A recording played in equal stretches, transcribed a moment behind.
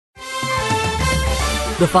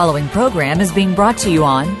The following program is being brought to you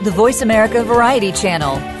on the Voice America Variety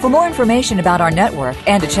Channel. For more information about our network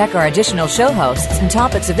and to check our additional show hosts and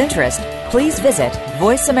topics of interest, please visit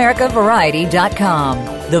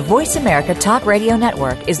voiceamericavariety.com. The Voice America Talk Radio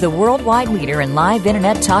Network is the worldwide leader in live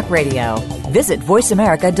Internet talk radio. Visit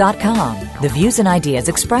voiceamerica.com. The views and ideas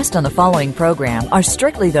expressed on the following program are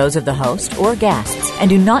strictly those of the host or guests and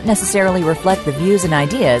do not necessarily reflect the views and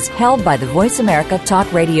ideas held by the Voice America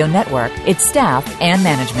Talk Radio Network, its staff, and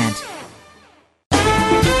management.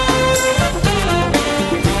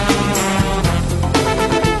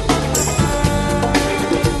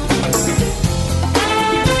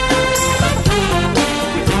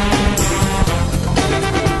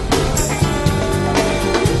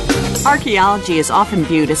 Archaeology is often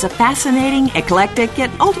viewed as a fascinating, eclectic,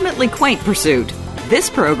 yet ultimately quaint pursuit. This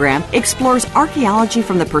program explores archaeology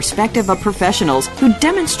from the perspective of professionals who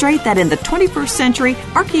demonstrate that in the 21st century,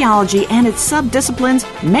 archaeology and its sub-disciplines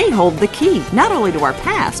may hold the key not only to our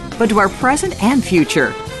past, but to our present and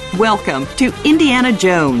future. Welcome to Indiana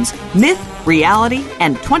Jones, Myth, Reality,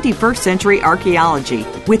 and 21st Century Archaeology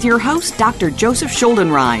with your host, Dr. Joseph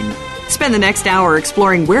Schuldenrein. Spend the next hour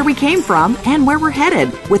exploring where we came from and where we're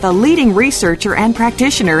headed with a leading researcher and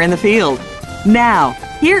practitioner in the field. Now,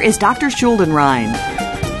 here is Dr. Schuldenrein.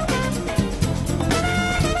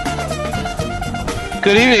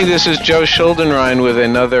 Good evening. This is Joe Schuldenrein with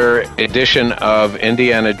another edition of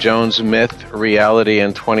Indiana Jones Myth, Reality,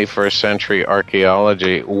 and 21st Century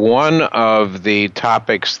Archaeology. One of the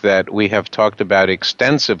topics that we have talked about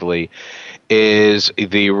extensively is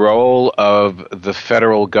the role of the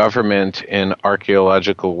federal government in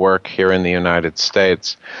archaeological work here in the United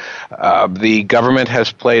States. The government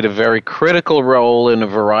has played a very critical role in a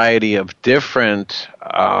variety of different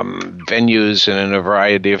venues and in a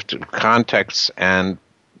variety of contexts and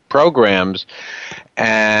programs.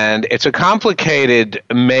 And it's a complicated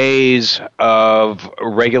maze of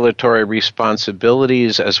regulatory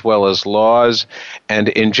responsibilities as well as laws. And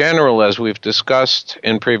in general, as we've discussed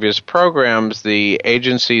in previous programs, the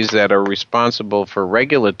agencies that are responsible for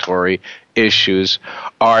regulatory issues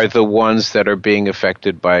are the ones that are being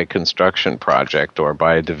affected by a construction project or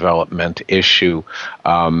by a development issue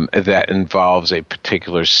that involves a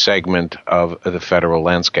particular segment of the federal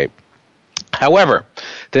landscape. However,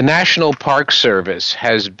 the National Park Service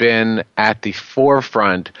has been at the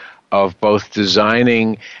forefront of both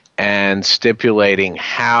designing and stipulating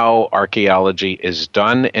how archaeology is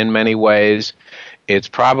done in many ways. It's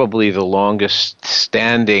probably the longest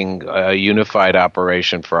standing unified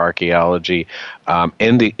operation for archaeology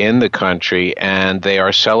in the country, and they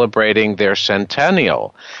are celebrating their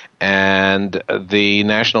centennial. And the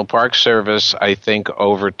National Park Service, I think,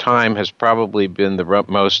 over time has probably been the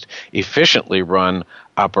most efficiently run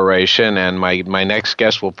operation. And my next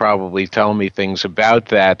guest will probably tell me things about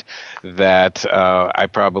that I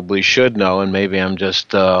probably should know, and maybe I'm just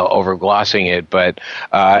overglossing it. But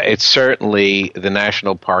it's certainly, the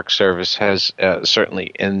National Park Service has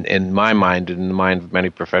certainly, in my mind and in the mind of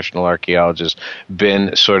many professional archaeologists,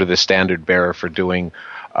 been sort of the standard bearer for doing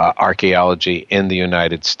archaeology in the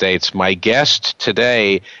United States. My guest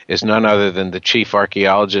today is none other than the chief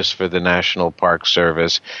archaeologist for the National Park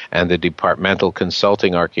Service and the departmental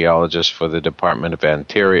consulting archaeologist for the Department of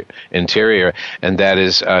Interior, and that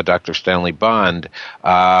is Dr. Stanley Bond.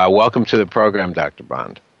 Welcome to the program, Dr.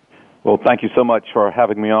 Bond. Well, thank you so much for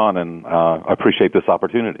having me on, and I appreciate this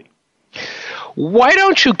opportunity. Why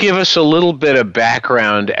don't you give us a little bit of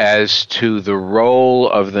background as to the role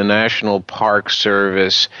of the National Park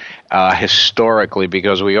Service historically,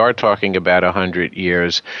 because we are talking about 100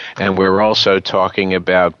 years, and we're also talking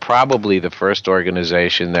about probably the first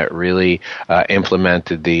organization that really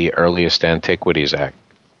implemented the earliest Antiquities Act.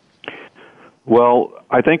 Well,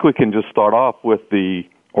 I think we can just start off with the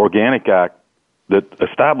Organic Act that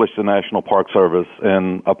established the National Park Service,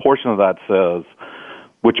 and a portion of that says,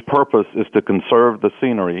 which purpose is to conserve the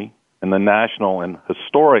scenery and the national and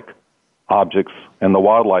historic objects and the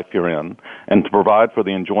wildlife herein, and to provide for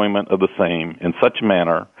the enjoyment of the same in such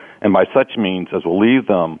manner and by such means as will leave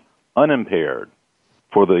them unimpaired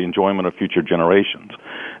for the enjoyment of future generations.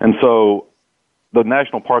 And so the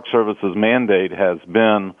National Park Service's mandate has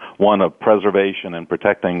been one of preservation and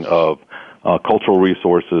protecting of cultural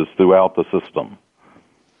resources throughout the system.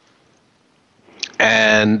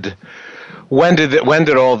 And when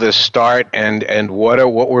did all this start, and what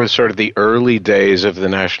were sort of the early days of the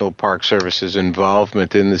National Park Service's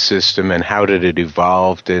involvement in the system, and how did it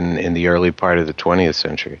evolve in the early part of the 20th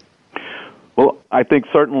century? Well, I think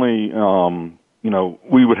certainly,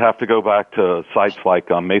 we would have to go back to sites like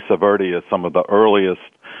Mesa Verde as some of the earliest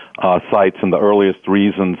sites and the earliest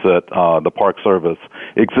reasons that the Park Service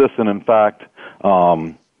exists. And in fact,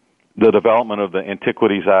 the development of the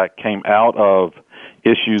Antiquities Act came out of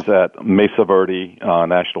issues at Mesa Verde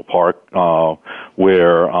National Park,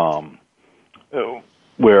 where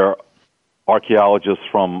archaeologists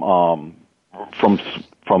from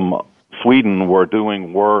Sweden were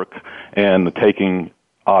doing work and taking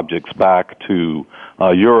objects back to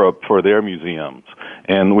Europe for their museums.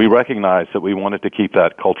 And we recognized that we wanted to keep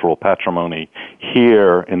that cultural patrimony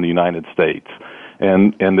here in the United States.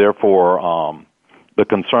 And therefore, the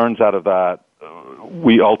concerns out of that,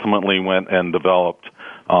 we ultimately went and developed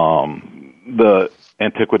the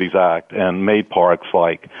Antiquities Act and made parks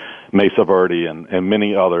like Mesa Verde and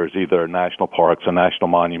many others, either national parks or national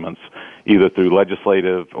monuments, either through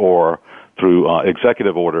legislative or through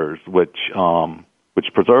executive orders, which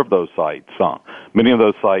preserve those sites. Many of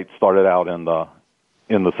those sites started out in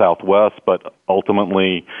the Southwest, but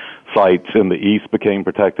ultimately sites in the East became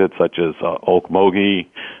protected, such as Okmulgee,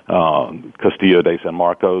 Castillo de San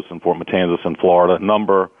Marcos, and Fort Matanzas in Florida. A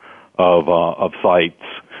number of sites.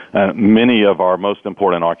 Many of our most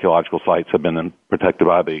important archaeological sites have been protected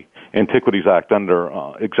by the Antiquities Act under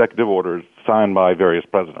executive orders signed by various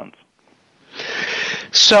presidents.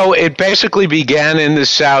 So it basically began in the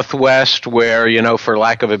Southwest where, for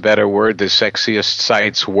lack of a better word, the sexiest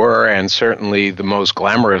sites were, and certainly the most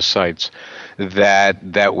glamorous sites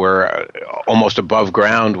that were almost above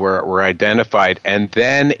ground were identified. And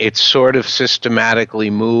then it sort of systematically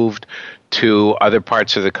moved to other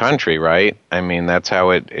parts of the country, right? I mean, that's how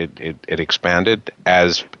it expanded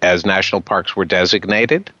as national parks were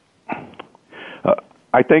designated?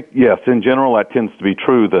 I think, yes, in general that tends to be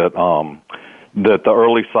true, that the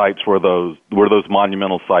early sites were those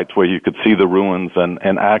monumental sites where you could see the ruins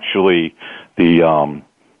and actually the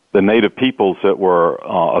native peoples that were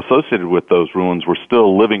associated with those ruins were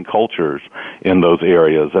still living cultures in those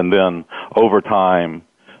areas. And then over time,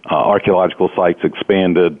 archaeological sites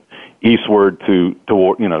expanded eastward to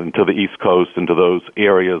into the East Coast, into those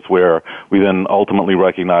areas where we then ultimately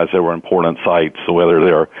recognized there were important sites. So whether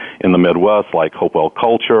they're in the Midwest, like Hopewell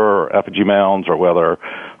Culture or effigy mounds, or whether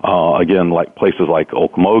again like places like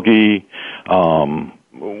Okmulgee,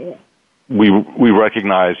 we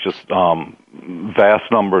recognize just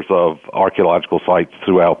vast numbers of archaeological sites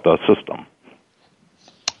throughout the system.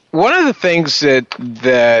 One of the things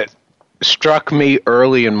that struck me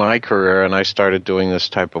early in my career, and I started doing this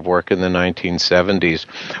type of work in the 1970s,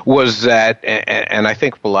 was that, and I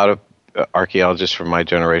think a lot of archaeologists from my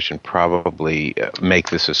generation probably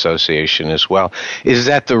make this association as well, is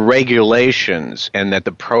that the regulations and that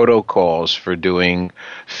the protocols for doing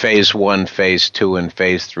phase 1, phase 2, and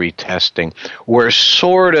phase 3 testing were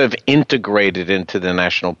sort of integrated into the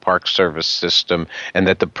National Park Service system, and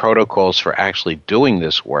that the protocols for actually doing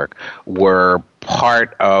this work were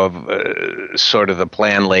part of sort of the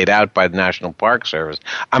plan laid out by the National Park Service.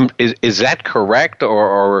 Is that correct,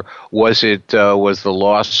 or was the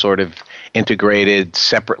law sort of integrated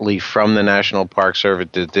separately from the National Park Service?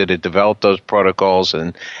 Did it develop those protocols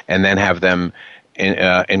and then have them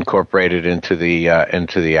incorporated into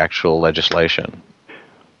the actual legislation?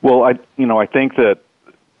 Well, I think that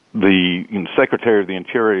the Secretary of the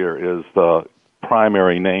Interior is the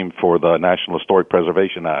primary name for the National Historic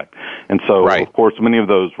Preservation Act, and so right. Of course many of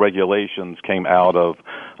those regulations came out of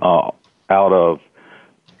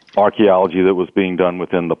archaeology that was being done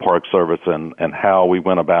within the Park Service and how we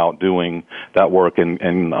went about doing that work, and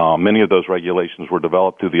many of those regulations were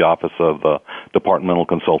developed through the Office of the Departmental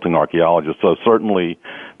Consulting Archaeologist. So certainly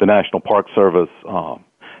the National Park Service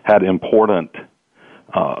had important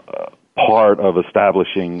part of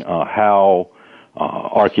establishing how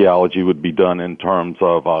archaeology would be done in terms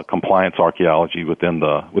of compliance archaeology within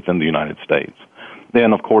the United States.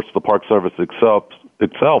 Then, of course, the Park Service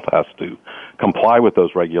itself has to comply with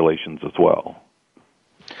those regulations as well.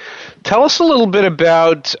 Tell us a little bit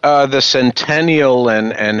about the Centennial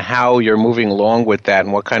and how you're moving along with that,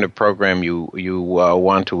 and what kind of program you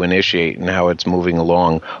want to initiate and how it's moving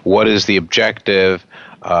along. What is the objective?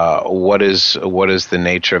 What is the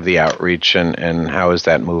nature of the outreach, and how is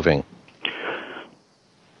that moving?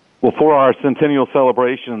 Well, for our Centennial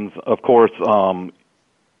celebrations, of course,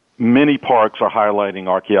 many parks are highlighting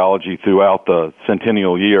archaeology throughout the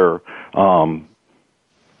Centennial year.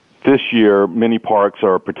 This year, many parks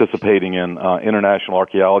are participating in International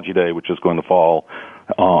Archaeology Day, which is going to fall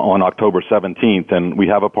on October 17th, and we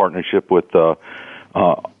have a partnership with the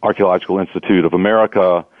Archaeological Institute of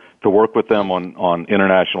America to work with them on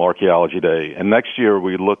International Archaeology Day. And next year,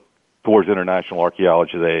 we look towards International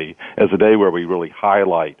Archaeology Day as a day where we really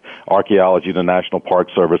highlight archaeology, the National Park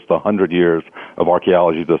Service, the 100 years of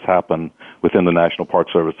archaeology that's happened within the National Park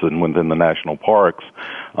Service and within the national parks.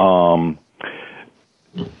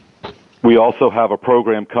 We also have a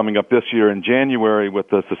program coming up this year in January with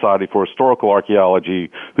the Society for Historical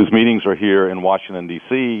Archaeology, whose meetings are here in Washington,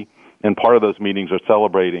 D.C., and part of those meetings are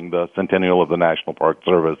celebrating the centennial of the National Park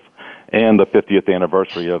Service and the 50th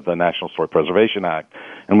anniversary of the National Historic Preservation Act.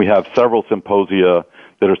 And we have several symposia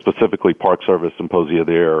that are specifically Park Service symposia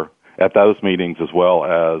there at those meetings, as well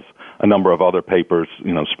as a number of other papers,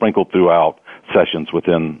 sprinkled throughout sessions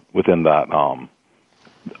within that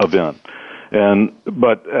event.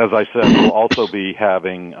 But as I said, we'll also be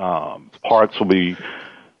having parks will be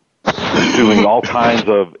doing all kinds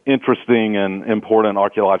of interesting and important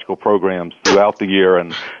archaeological programs throughout the year,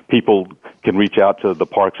 and people can reach out to the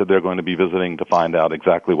parks that they're going to be visiting to find out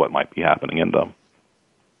exactly what might be happening in them.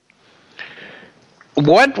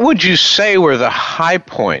 What would you say were the high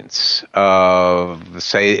points of,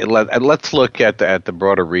 say, let's look at the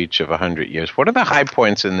broader reach of 100 years. What are the high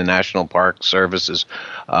points in the National Park Service's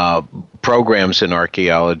programs in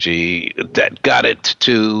archaeology that got it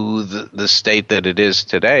to the state that it is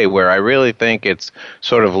today, where I really think it's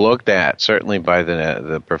sort of looked at, certainly by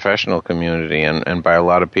the professional community and by a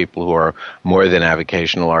lot of people who are more than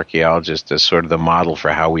avocational archaeologists, as sort of the model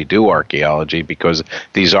for how we do archaeology, because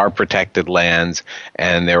these are protected lands,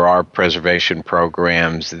 and there are preservation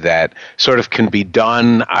programs that sort of can be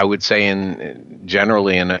done, I would say,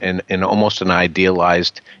 generally in almost an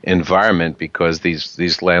idealized environment, because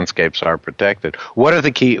these landscapes are protected. What are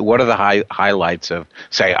the highlights of,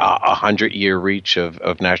 say, 100-year reach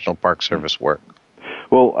of National Park Service work?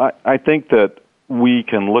 Well, I think that we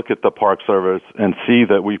can look at the Park Service and see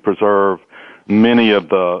that we preserve many of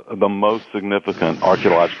the most significant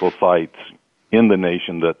archaeological sites in the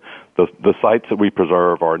nation, that the sites that we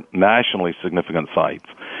preserve are nationally significant sites.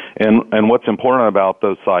 And what's important about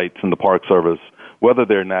those sites in the Park Service, whether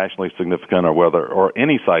they're nationally significant or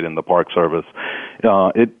any site in the Park Service,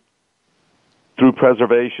 through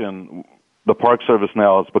preservation, the Park Service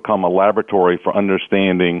now has become a laboratory for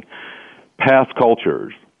understanding past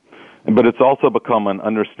cultures. But it's also become a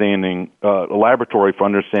laboratory for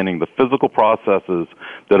understanding the physical processes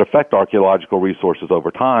that affect archaeological resources over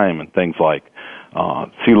time, and things like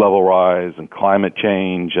sea level rise and climate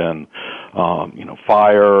change and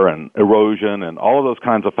fire and erosion and all of those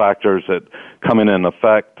kinds of factors that come in and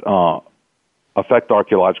affect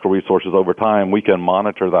archaeological resources over time. We can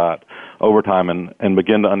monitor that over time and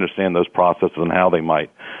begin to understand those processes and how they might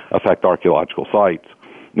affect archaeological sites.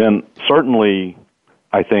 Then certainly,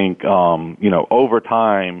 I think, over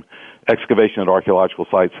time, excavation at archaeological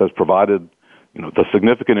sites has provided, the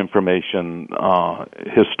significant information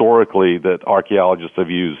historically that archaeologists have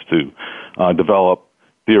used to develop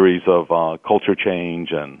theories of culture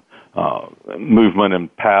change and movement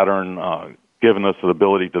and pattern, giving us the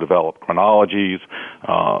ability to develop chronologies,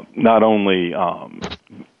 not only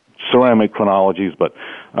ceramic chronologies, but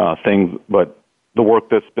the work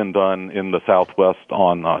that's been done in the Southwest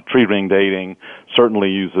on tree ring dating certainly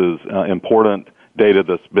uses important data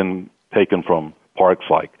that's been taken from parks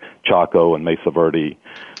like Chaco and Mesa Verde.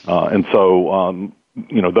 And so,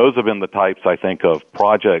 those have been the types, I think, of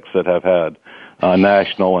projects that have had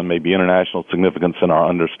national and maybe international significance in our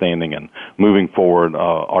understanding and moving forward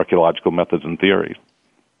archaeological methods and theories.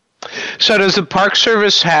 So does the Park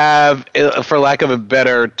Service have, for lack of a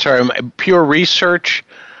better term, pure research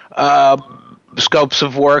scopes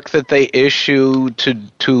of work that they issue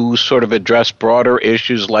to sort of address broader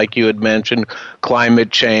issues like you had mentioned, climate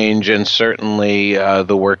change, and certainly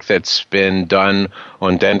the work that's been done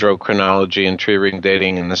on dendrochronology and tree ring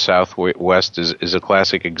dating in the Southwest is a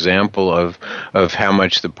classic example of how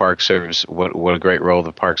much the Park Service, what a great role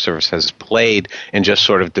the Park Service has played in just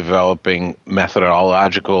sort of developing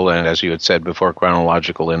methodological and, as you had said before,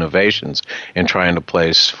 chronological innovations in trying to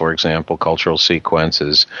place, for example, cultural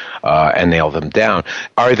sequences and nail them down.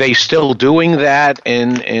 Are they still doing that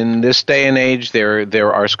in this day and age?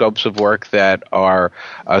 There are scopes of work that are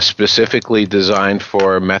specifically designed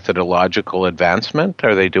for methodological advancement.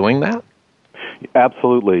 Are they doing that?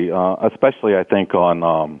 Absolutely, especially I think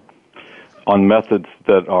on methods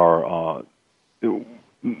that are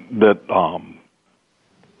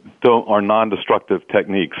are non-destructive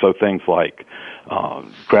techniques. So things like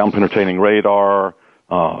ground penetrating radar,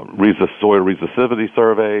 soil resistivity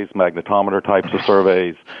surveys, magnetometer types of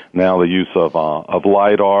surveys, now the use of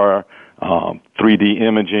LIDAR, 3D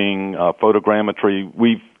imaging, photogrammetry.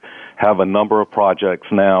 We have a number of projects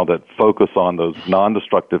now that focus on those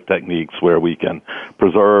non-destructive techniques where we can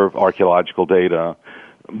preserve archaeological data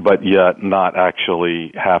but yet not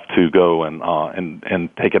actually have to go and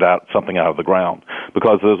take something out of the ground.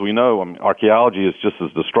 Because as we know, archaeology is just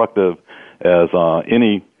as destructive as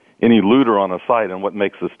any looter on a site, and what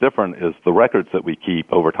makes us different is the records that we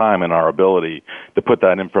keep over time and our ability to put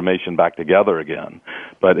that information back together again.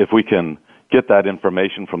 But if we can get that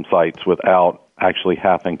information from sites without actually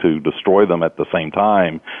having to destroy them at the same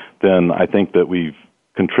time, then I think that we've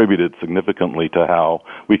contributed significantly to how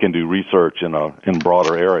we can do research in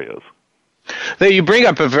broader areas. You bring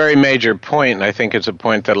up a very major point, and I think it's a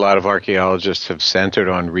point that a lot of archaeologists have centered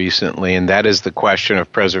on recently, and that is the question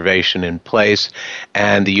of preservation in place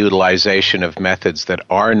and the utilization of methods that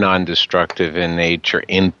are non-destructive in nature.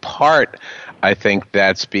 In part, I think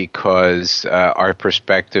that's because our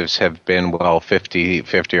perspectives have been,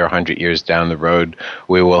 50 or 100 years down the road,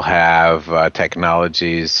 we will have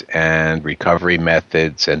technologies and recovery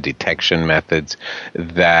methods and detection methods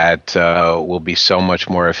that will be so much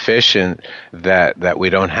more efficient that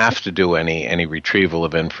we don't have to do any retrieval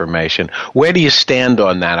of information. Where do you stand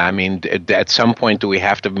on that? I mean, at some point, do we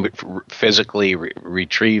have to physically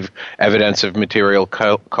retrieve evidence of material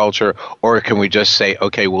culture, or can we just say,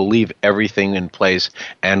 okay, we'll leave everything in place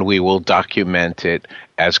and we will document it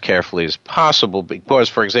as carefully as possible? Because,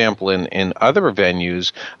 for example, in other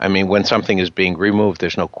venues, I mean, when something is being removed,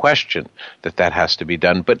 there's no question that has to be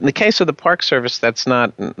done. But in the case of the Park Service, that's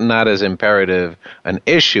not as imperative an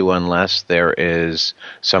issue unless there is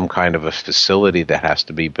some kind of a facility that has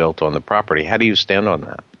to be built on the property. How do you stand on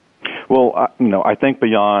that? Well, I think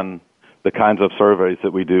beyond the kinds of surveys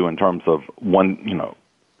that we do in terms of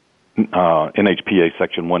NHPA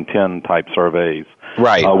Section 110 type surveys,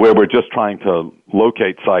 right, where we're just trying to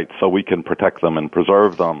locate sites so we can protect them and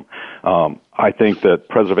preserve them. I think that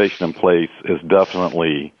preservation in place is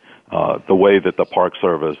definitely the way that the Park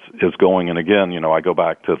Service is going. And again, I go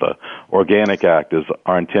back to the Organic Act.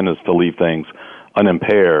 Our intent is to leave things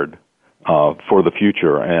unimpaired for the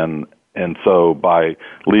future, and so by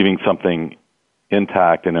leaving something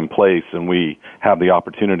intact and in place, and we have the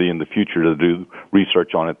opportunity in the future to do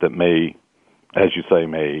research on it that may, as you say,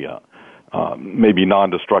 may be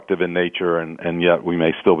non-destructive in nature, and yet we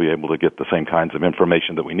may still be able to get the same kinds of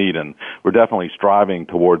information that we need. And we're definitely striving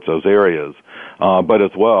towards those areas. But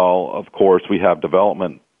as well, of course, we have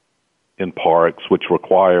development in parks which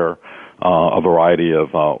require a variety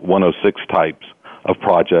of 106 types of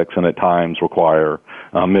projects, and at times require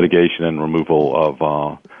mitigation and removal of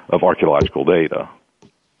archaeological data.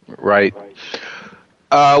 Right.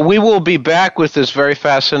 We will be back with this very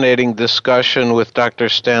fascinating discussion with Dr.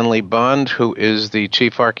 Stanley Bond, who is the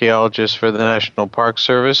Chief Archaeologist for the National Park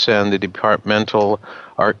Service and the Departmental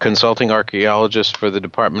Consulting Archaeologist for the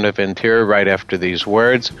Department of Interior, right after these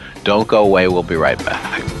words. Don't go away. We'll be right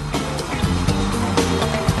back.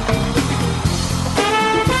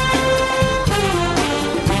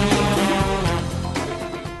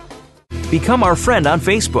 Become our friend on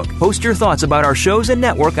Facebook. Post your thoughts about our shows and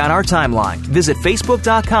network on our timeline. Visit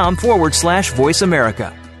Facebook.com/Voice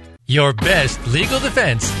America. Your Best Legal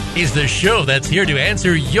Defense is the show that's here to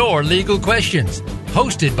answer your legal questions.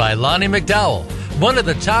 Hosted by Lonnie McDowell, one of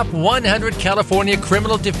the top 100 California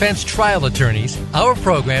criminal defense trial attorneys, our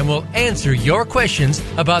program will answer your questions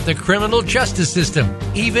about the criminal justice system,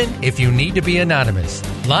 even if you need to be anonymous.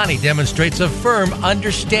 Lonnie demonstrates a firm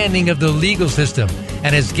understanding of the legal system,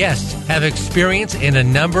 and his guests have experience in a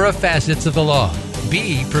number of facets of the law.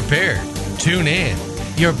 Be prepared. Tune in.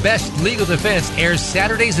 Your Best Legal Defense airs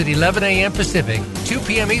Saturdays at 11 a.m. Pacific, 2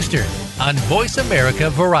 p.m. Eastern on Voice America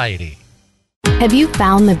Variety. Have you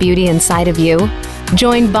found the beauty inside of you?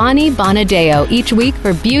 Join Bonnie Bonadeo each week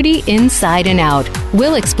for Beauty Inside and Out.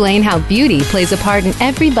 We'll explain how beauty plays a part in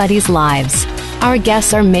everybody's lives. Our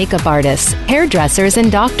guests are makeup artists, hairdressers,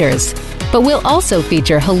 and doctors. But we'll also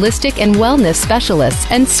feature holistic and wellness specialists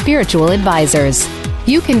and spiritual advisors.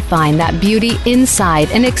 You can find that beauty inside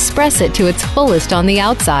and express it to its fullest on the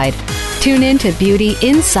outside. Tune in to Beauty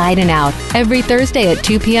Inside and Out every Thursday at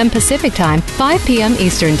 2 p.m. Pacific Time, 5 p.m.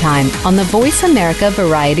 Eastern Time on the Voice America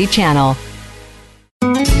Variety Channel.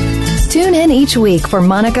 Tune in each week for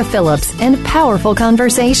Monica Phillips and Powerful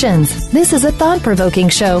Conversations. This is a thought-provoking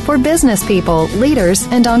show for business people, leaders,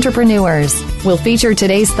 and entrepreneurs. We'll feature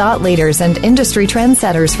today's thought leaders and industry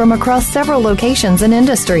trendsetters from across several locations and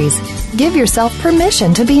industries. Give yourself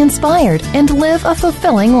permission to be inspired and live a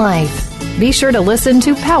fulfilling life. Be sure to listen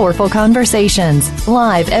to Powerful Conversations,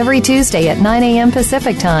 live every Tuesday at 9 a.m.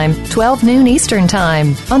 Pacific Time, 12 noon Eastern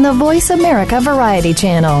Time, on the Voice America Variety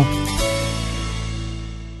Channel.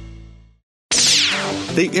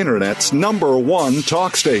 The Internet's number one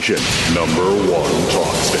talk station.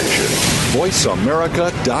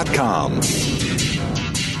 VoiceAmerica.com.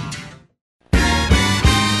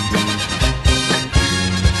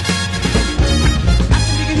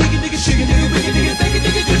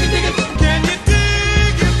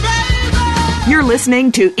 You're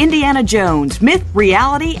listening to Indiana Jones, Myth,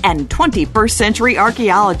 Reality, and 21st Century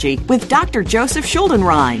Archaeology with Dr. Joseph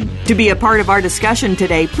Schuldenrein. To be a part of our discussion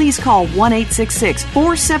today, please call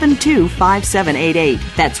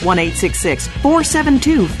 1-866-472-5788. That's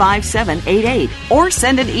 1-866-472-5788. Or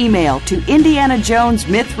send an email to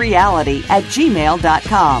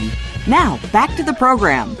indianajonesmythreality@gmail.com. Now, back to the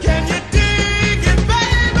program.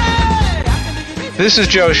 This is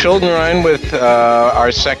Joe Schuldenrein with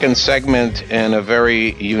our second segment in a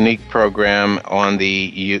very unique program on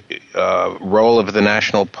the role of the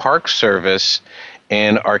National Park Service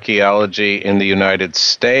in archaeology in the United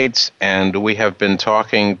States. And we have been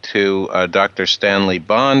talking to Dr. Stanley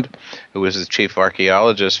Bond, who is the chief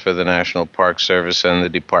archaeologist for the National Park Service and the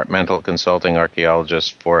departmental consulting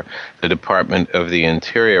archaeologist for the Department of the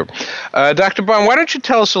Interior. Dr. Bond, why don't you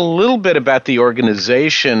tell us a little bit about the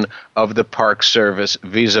organization of the Park Service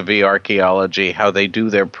vis-a-vis archaeology, how they do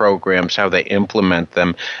their programs, how they implement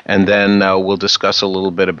them, and then we'll discuss a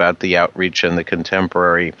little bit about the outreach and the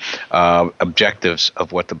contemporary objectives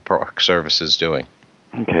of what the Park Service is doing.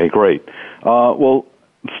 Okay, great. Well,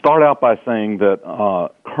 start out by saying that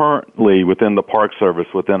currently within the Park Service,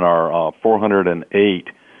 within our 408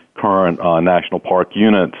 current national park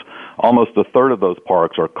units, almost a third of those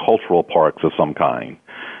parks are cultural parks of some kind.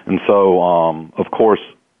 And so, of course,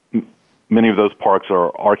 many of those parks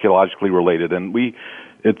are archaeologically related. And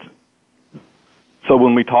so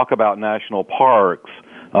when we talk about national parks,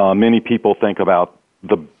 many people think about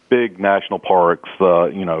the big national parks,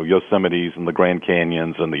 Yosemites and the Grand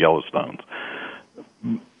Canyons and the Yellowstones.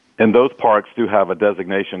 And those parks do have a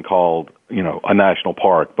designation called, a national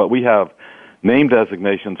park. But we have name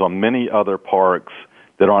designations on many other parks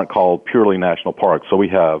that aren't called purely national parks. So we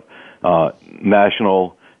have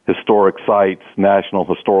national historic sites, national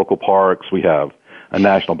historical parks. We have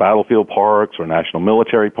national battlefield parks or national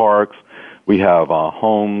military parks. We have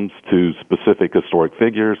homes to specific historic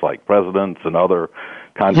figures like presidents and other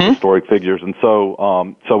kinds of historic figures. And so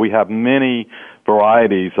we have many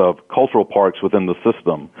varieties of cultural parks within the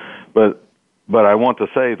system. But I want to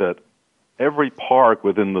say that every park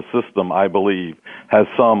within the system, I believe, has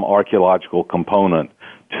some archaeological component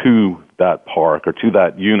to that park or to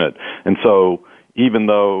that unit. And so even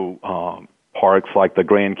though parks like the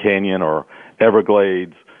Grand Canyon or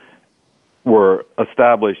Everglades were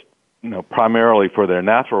established, primarily for their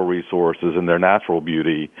natural resources and their natural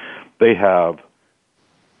beauty, they have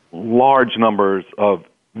large numbers of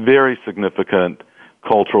very significant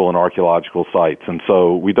cultural and archaeological sites. And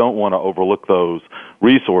so we don't want to overlook those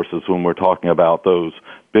resources when we're talking about those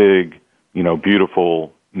big,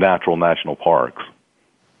 beautiful natural national parks.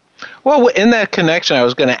 Well, in that connection, I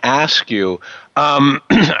was going to ask you, and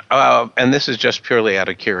this is just purely out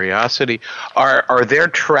of curiosity, are there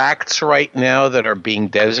tracts right now that are being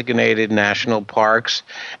designated national parks?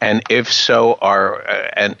 And if so,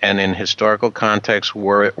 and in historical context,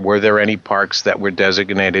 were there any parks that were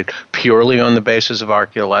designated purely on the basis of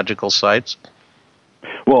archaeological sites?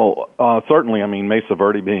 Well, certainly, Mesa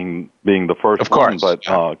Verde being the first one, but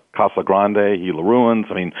Casa Grande, Gila Ruins,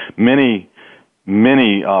 many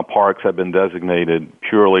parks have been designated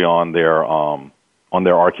purely on their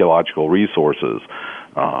archaeological resources,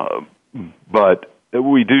 but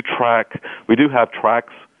we do have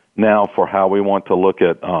tracks now for how we want to look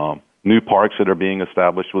at new parks that are being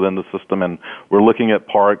established within the system, and we're looking at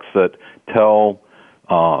parks that tell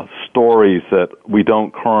stories that we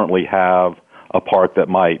don't currently have a park that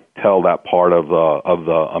might tell that part of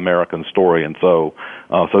the American story. And so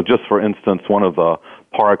just for instance, one of the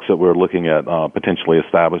parks that we're looking at potentially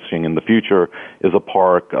establishing in the future is a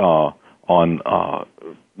park on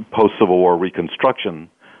post-Civil War Reconstruction,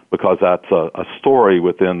 because that's a story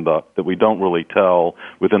that we don't really tell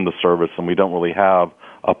within the service, and we don't really have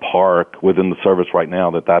a park within the service right now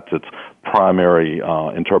that's its primary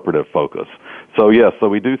interpretive focus. So yes, so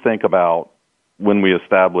we do think about when we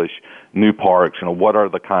establish new parks, what are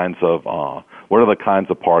the kinds of parks, what are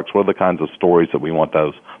the kinds of stories that we want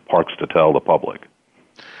those parks to tell the public.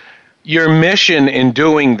 Your mission in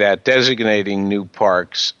doing that, designating new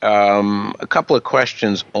parks, a couple of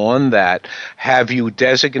questions on that. Have you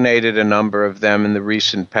designated a number of them in the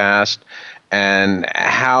recent past? And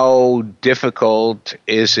how difficult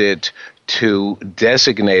is it to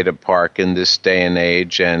designate a park in this day and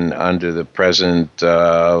age and under the present,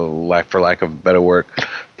 for lack of a better word,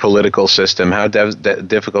 political system? How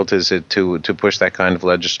difficult is it to push that kind of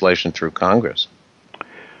legislation through Congress?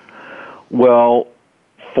 Well,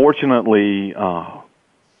 fortunately,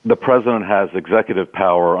 the president has executive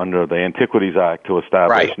power under the Antiquities Act to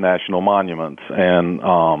establish national monuments, and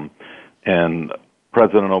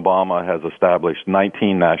President Obama has established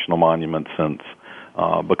 19 national monuments since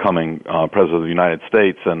becoming President of the United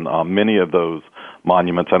States, and many of those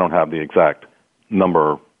monuments, I don't have the exact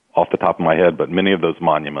number off the top of my head, but many of those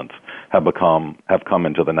monuments have come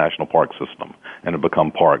into the national park system and have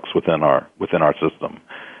become parks within our system.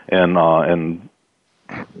 And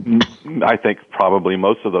I think probably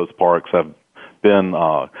most of those parks have been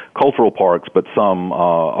cultural parks, but some,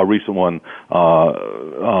 a recent one, Valles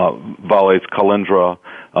Calendra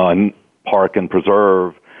Park and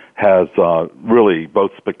Preserve, has really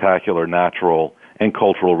both spectacular natural and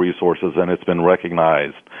cultural resources, and it's been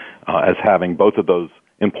recognized as having both of those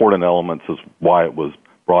important elements, is why it was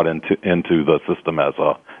brought into the system as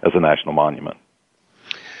a national monument.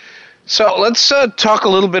 So let's talk a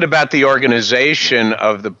little bit about the organization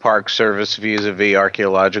of the Park Service vis-a-vis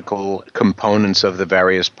archaeological components of the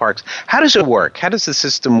various parks. How does it work? How does the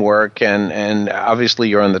system work? And obviously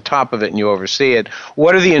you're on the top of it and you oversee it.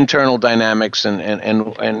 What are the internal dynamics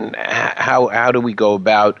and how do we go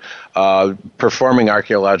about performing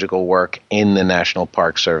archaeological work in the National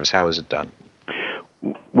Park Service? How is it done?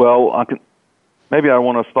 Well, maybe I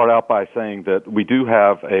want to start out by saying that we do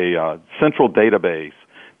have a central database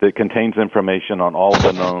that contains information on all of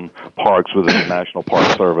the known parks within the National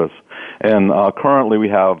Park Service. And currently we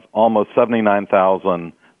have almost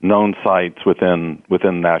 79,000 known sites within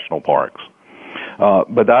national parks.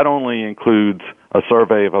 But that only includes a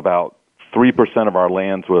survey of about 3% of our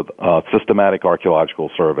lands with systematic archaeological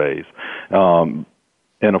surveys.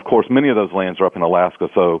 And of course, many of those lands are up in Alaska.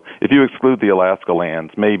 So if you exclude the Alaska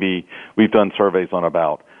lands, maybe we've done surveys on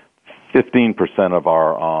about 15% of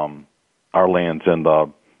our lands in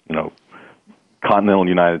the continental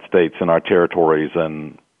United States and our territories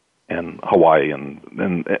and Hawaii and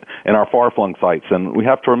our far-flung sites. And we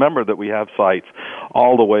have to remember that we have sites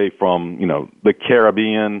all the way from, the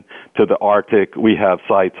Caribbean to the Arctic. We have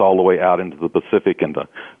sites all the way out into the Pacific, into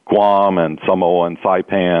Guam and Samoa and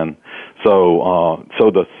Saipan. So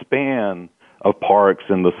the span of parks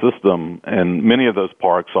in the system, and many of those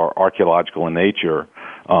parks are archaeological in nature,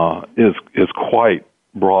 is quite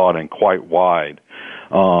broad and quite wide.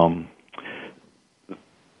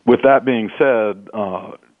 With that being said,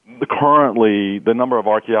 currently the number of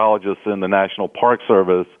archaeologists in the National Park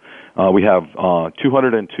Service, we have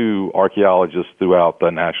 202 archaeologists throughout the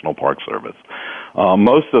National Park Service.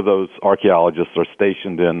 Most of those archaeologists are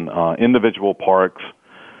stationed in individual parks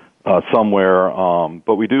somewhere,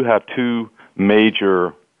 but we do have two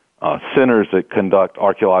major centers that conduct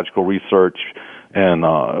archaeological research and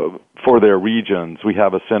for their regions. We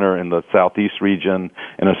have a center in the Southeast region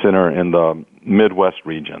and a center in the Midwest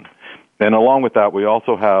region. And along with that, we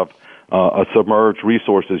also have a submerged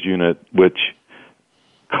resources unit, which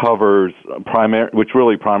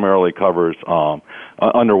really primarily covers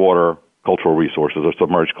underwater cultural resources or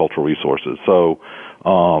submerged cultural resources. So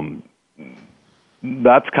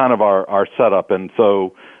that's kind of our setup. And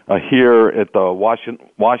so here at the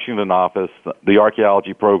Washington office, the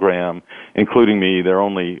archaeology program, including me, there are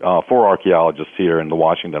only 4 archaeologists here in the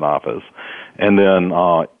Washington office. And then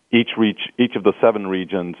each of the 7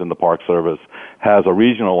 regions in the Park Service has a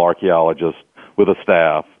regional archaeologist with a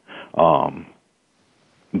staff.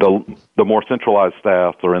 The more centralized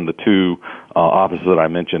staffs are in the 2 offices that I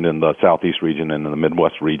mentioned in the Southeast region and in the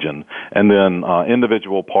Midwest region. And then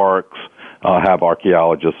individual parks have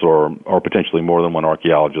archaeologists or potentially more than one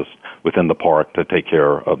archaeologist within the park to take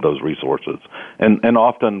care of those resources. And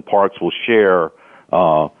often parks will share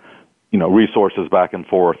resources back and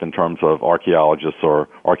forth in terms of archaeologists or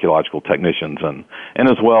archaeological technicians. And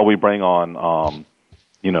as well, we bring on,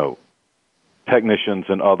 technicians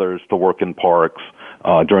and others to work in parks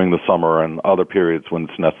during the summer and other periods when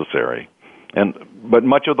it's necessary. But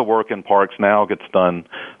much of the work in parks now gets done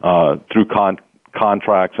through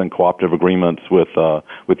contracts and cooperative agreements with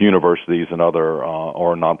universities and other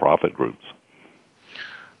or nonprofit groups.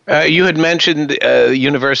 You had mentioned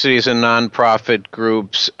universities and nonprofit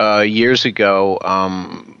groups years ago.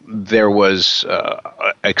 There was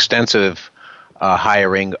extensive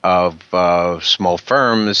hiring of small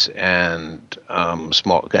firms and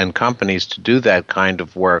companies to do that kind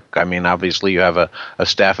of work. I mean, obviously, you have a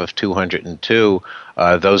staff of 202.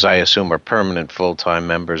 Those, I assume, are permanent full-time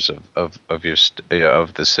members of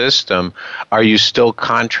the system. Are you still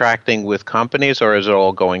contracting with companies, or is it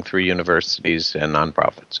all going through universities and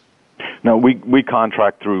nonprofits? No, we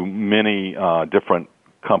contract through many different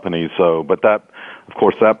companies. But that, of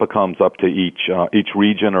course, that becomes up to each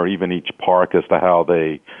region or even each park as to how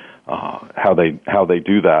they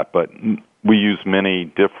do that. But we use many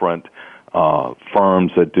different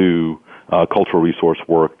firms that do cultural resource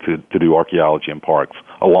work to do archaeology in parks,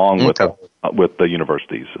 along with with the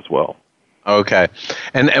universities as well. Okay.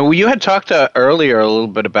 And you had talked earlier a little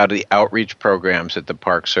bit about the outreach programs that the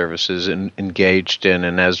Park Service is engaged in,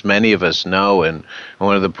 and as many of us know, and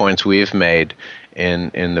one of the points we've made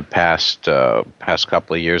in the past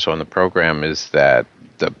couple of years on the program is that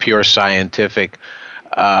the pure scientific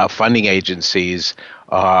funding agencies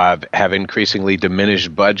have increasingly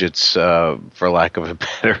diminished budgets, for lack of a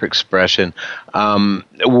better expression.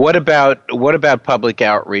 What about public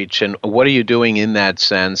outreach, and what are you doing in that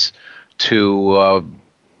sense to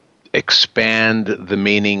expand the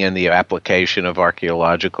meaning and the application of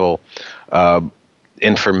archaeological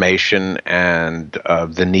information and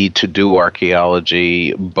the need to do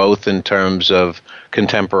archaeology, both in terms of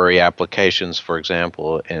contemporary applications, for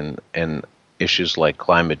example, in issues like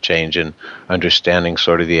climate change and understanding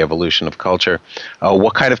sort of the evolution of culture?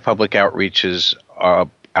 What kind of public outreach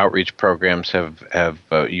programs have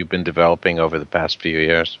you been developing over the past few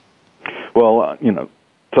years? Well,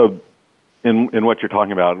 so in what you're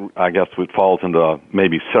talking about, I guess it falls into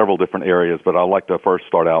maybe several different areas, but I'd like to first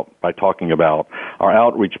start out by talking about our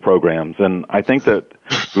outreach programs. And I think that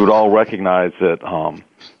we would all recognize that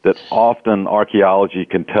that often archaeology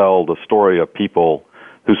can tell the story of people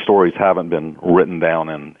whose stories haven't been written down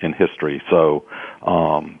in history. So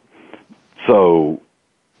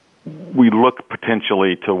we look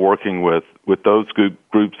potentially to working with those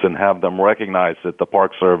groups and have them recognize that the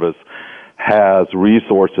Park Service has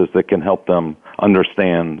resources that can help them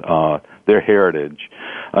understand their heritage.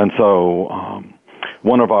 And so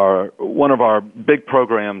one of our big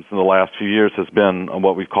programs in the last few years has been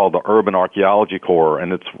what we call the Urban Archaeology Corps,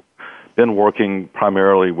 and it's been working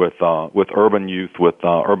primarily with urban youth, with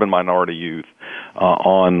urban minority youth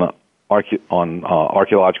on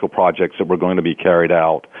archaeological projects that were going to be carried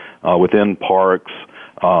out within parks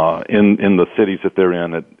in the cities that they're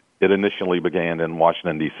in. It initially began in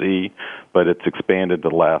Washington, D.C., but it's expanded the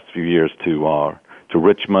last few years to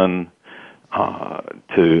Richmond,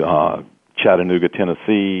 to Chattanooga,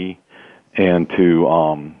 Tennessee, and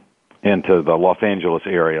to the Los Angeles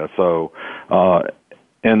area. So,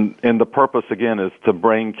 and the purpose again is to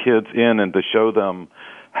bring kids in and to show them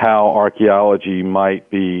how archaeology might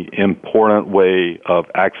be an important way of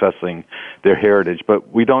accessing their heritage.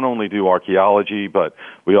 But we don't only do archaeology, but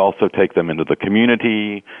we also take them into the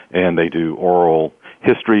community, and they do oral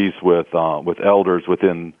histories with elders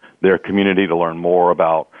within their community to learn more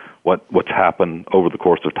about what's happened over the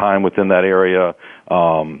course of time within that area.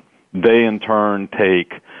 They in turn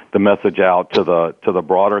take the message out to the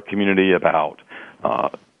broader community about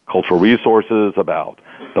cultural resources, about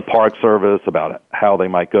the Park Service, about how they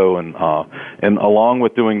might go, and along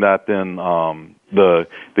with doing that, then the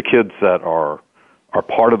kids that are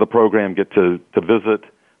part of the program get to visit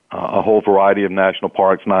a whole variety of national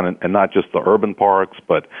parks, not just the urban parks,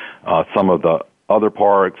 but some of the other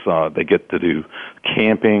parks. They get to do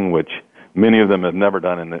camping, which many of them have never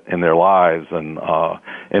done in their lives, and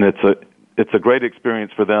it's a great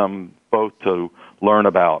experience for them both to learn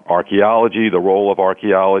about archaeology, the role of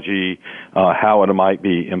archaeology, how it might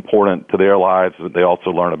be important to their lives, but they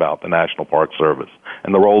also learn about the National Park Service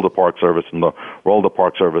and the role of the Park Service and the role of the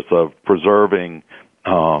Park Service of preserving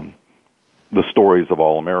the stories of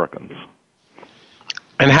all Americans.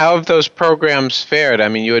 And how have those programs fared? I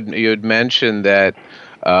mean, you had mentioned that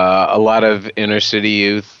a lot of inner city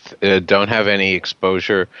youth don't have any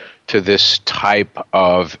exposure to this type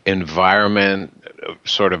of environment,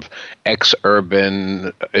 sort of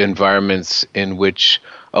ex-urban environments in which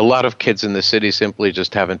a lot of kids in the city simply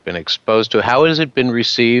just haven't been exposed to. How has it been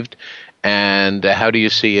received, and how do you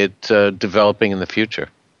see it developing in the future?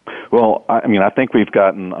 Well, I think we've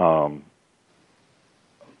gotten a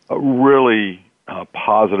really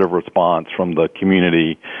positive response from the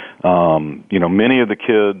community. Many of the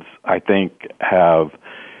kids, I think,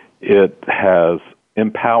 it has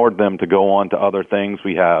empowered them to go on to other things.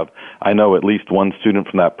 I know at least one student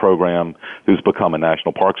from that program who's become a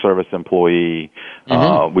National Park Service employee.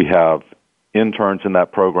 Mm-hmm. We have interns in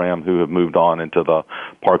that program who have moved on into the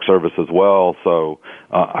Park Service as well. So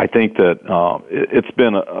I think that it's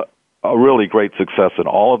been a really great success in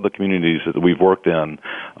all of the communities that we've worked in.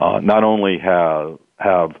 Not only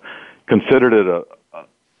have considered it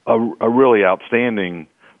a really outstanding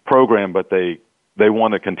program, but they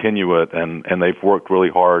want to continue it, and they've worked really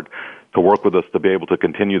hard to work with us to be able to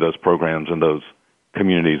continue those programs in those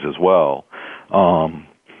communities as well.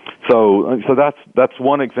 So that's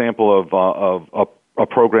one example of a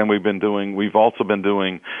program we've been doing. We've also been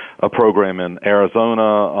doing a program in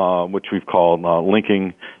Arizona, which we've called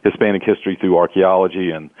Linking Hispanic History Through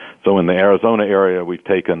Archaeology. And so in the Arizona area, we've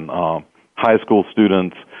taken high school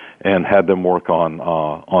students and had them work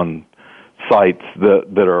on sites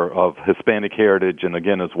that are of Hispanic heritage, and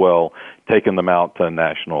again as well, taking them out to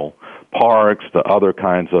national parks, to other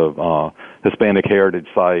kinds of Hispanic heritage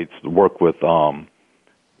sites, work within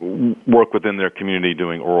their community,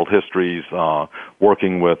 doing oral histories,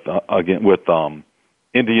 working with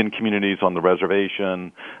Indian communities on the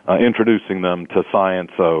reservation, introducing them to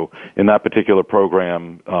science. So in that particular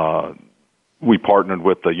program, we partnered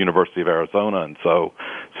with the University of Arizona, and so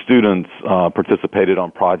students participated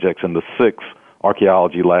on projects in the 6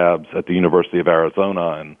 archaeology labs at the University of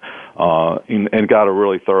Arizona, and got a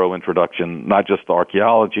really thorough introduction, not just to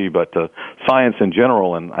archaeology, but to science in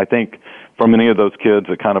general. And I think for many of those kids,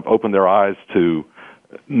 it kind of opened their eyes to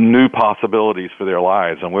new possibilities for their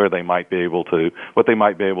lives and what they might be able to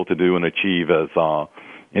do and achieve as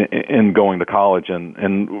in going to college.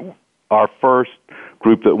 And our first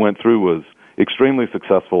group that went through was extremely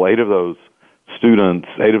successful. 8 of the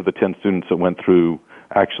 10 students that went through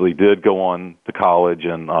actually did go on to college,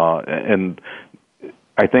 and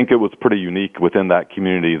I think it was pretty unique within that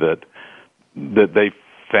community that they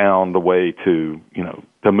found a way to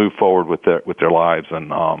move forward with their lives.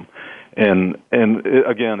 And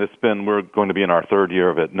again, we're going to be in our 3rd year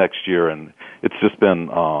of it next year, and it's just been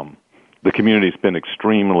the community's been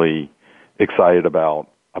extremely excited about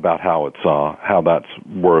how that's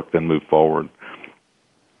worked and moved forward.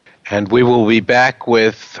 And we will be back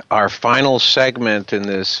with our final segment in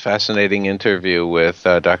this fascinating interview with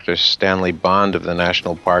Dr. Stanley Bond of the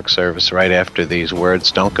National Park Service right after these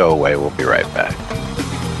words. Don't go away. We'll be right back.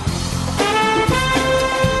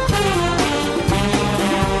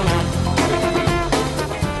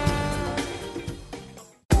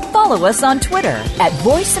 Follow us on Twitter at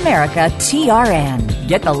VoiceAmericaTRN.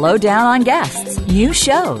 Get the lowdown on guests, new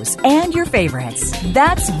shows, and your favorites.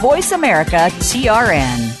 That's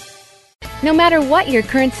VoiceAmericaTRN. No matter what your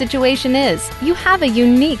current situation is, you have a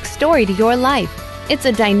unique story to your life. It's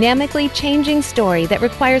a dynamically changing story that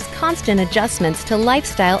requires constant adjustments to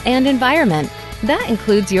lifestyle and environment. That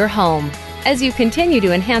includes your home. As you continue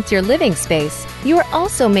to enhance your living space, you are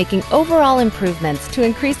also making overall improvements to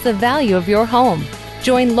increase the value of your home.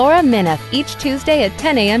 Join Laura Minoff each Tuesday at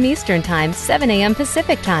 10 a.m. Eastern Time, 7 a.m.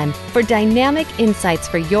 Pacific Time for dynamic insights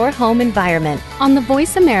for your home environment on the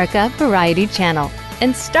Voice America Variety Channel.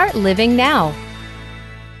 And start living now.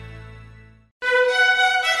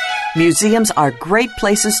 Museums are great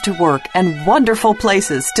places to work and wonderful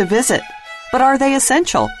places to visit. But are they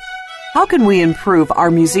essential? How can we improve our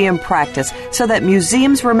museum practice so that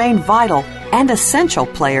museums remain vital and essential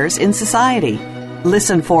players in society?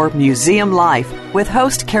 Listen for Museum Life with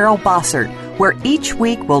host Carol Bossert, where each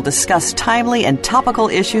week we'll discuss timely and topical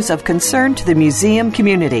issues of concern to the museum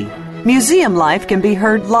community. Museum Life can be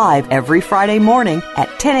heard live every Friday morning at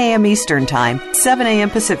 10 a.m. Eastern Time, 7 a.m.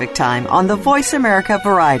 Pacific Time on the Voice America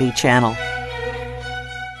Variety Channel.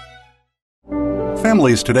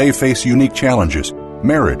 Families today face unique challenges.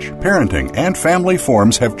 Marriage, parenting, and family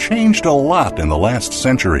forms have changed a lot in the last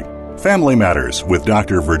century. Family Matters with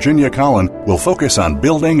Dr. Virginia Collin will focus on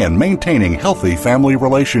building and maintaining healthy family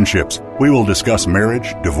relationships. We will discuss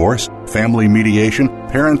marriage, divorce, family mediation,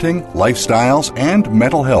 parenting, lifestyles, and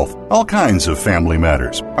mental health. All kinds of family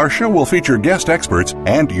matters. Our show will feature guest experts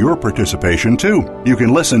and your participation too. You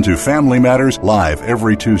can listen to Family Matters live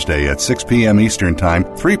every Tuesday at 6 p.m. Eastern Time,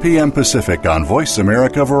 3 p.m. Pacific on Voice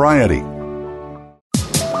America Variety.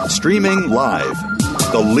 Streaming live.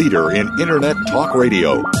 The leader in Internet talk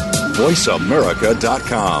radio.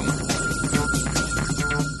 VoiceAmerica.com.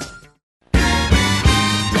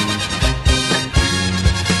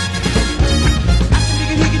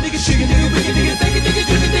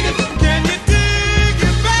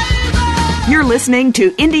 You're listening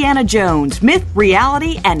to Indiana Jones, Myth,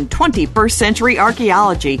 Reality, and 21st Century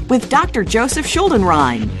Archaeology with Dr. Joseph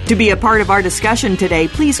Schuldenrein. To be a part of our discussion today,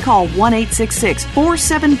 please call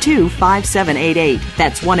 1-866-472-5788.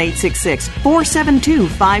 That's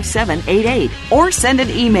 1-866-472-5788. Or send an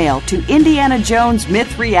email to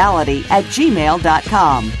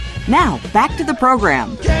indianajonesmythreality@gmail.com. Now, back to the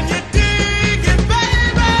program.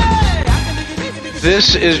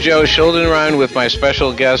 This is Joe Schuldenrein with my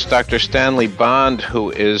special guest, Dr. Stanley Bond,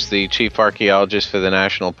 who is the Chief Archaeologist for the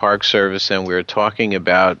National Park Service, and we're talking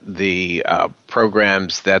about the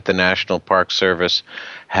programs that the National Park Service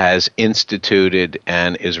has instituted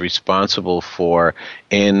and is responsible for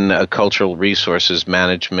in cultural resources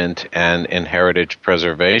management and in heritage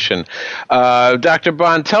preservation. Dr.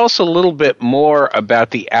 Bond, tell us a little bit more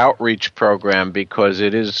about the outreach program, because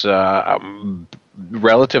it is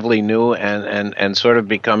relatively new and sort of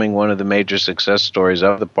becoming one of the major success stories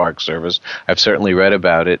of the Park Service. I've certainly read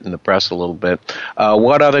about it in the press a little bit.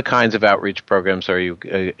 What other kinds of outreach programs are you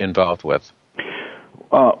involved with?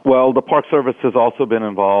 Well, the Park Service has also been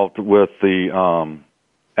involved with the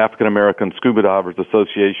African American Scuba Divers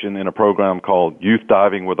Association in a program called Youth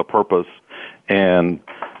Diving with a Purpose, and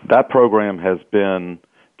that program has been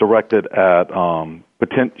directed at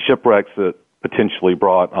shipwrecks that potentially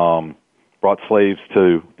brought slaves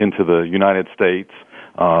into the United States.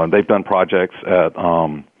 They've done projects at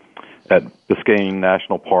Biscayne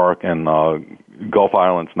National Park and Gulf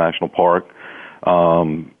Islands National Park,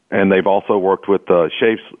 and they've also worked with the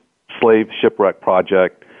Slave Shipwreck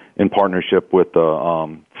Project in partnership with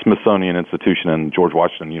the Smithsonian Institution and George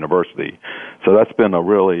Washington University. So that's been a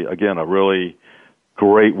really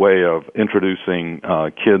great way of introducing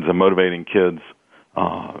kids and motivating kids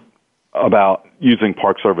about using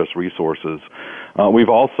Park Service resources. We've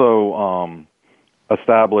also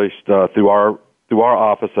established through our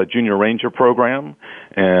office a junior ranger program,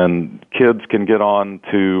 and kids can get on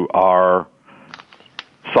to our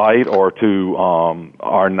site or to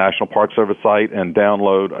our National Park Service site and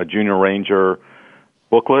download a junior ranger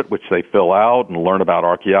booklet, which they fill out and learn about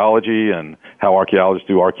archaeology and how archaeologists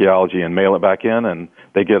do archaeology, and mail it back in, and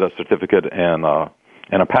they get a certificate and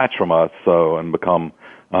a patch from us, and become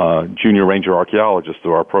junior ranger archaeologists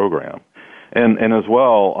through our program. And as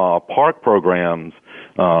well, park programs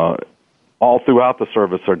all throughout the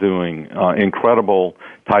service are doing incredible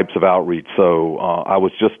types of outreach. So I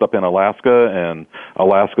was just up in Alaska, and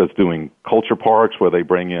Alaska is doing culture parks where they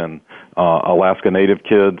bring in Alaska Native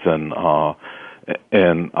kids and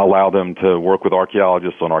allow them to work with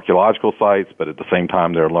archaeologists on archaeological sites, but at the same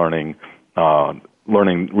time they're learning or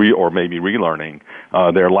maybe relearning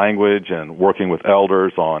their language and working with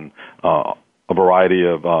elders on a variety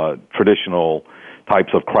of traditional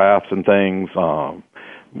types of crafts and things.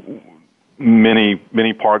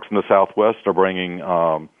 Many parks in the Southwest are bringing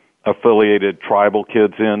affiliated tribal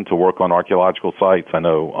kids in to work on archaeological sites. I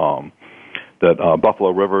know that Buffalo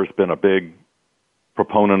River has been a big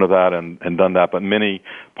proponent of that and done that, but many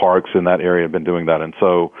parks in that area have been doing that. And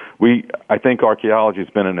so I think archaeology has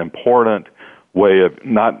been an important way of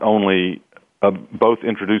not only both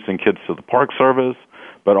introducing kids to the Park Service,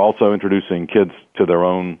 but also introducing kids to their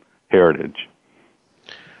own heritage.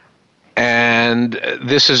 And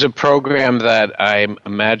this is a program that I'm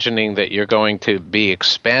imagining that you're going to be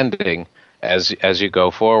expanding as you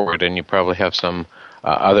go forward, and you probably have some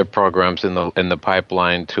other programs in the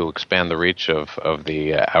pipeline to expand the reach of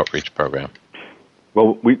the outreach program.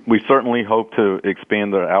 Well, we certainly hope to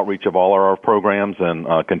expand the outreach of all our programs and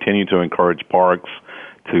continue to encourage parks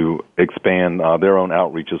to expand their own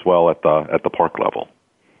outreach as well at the park level.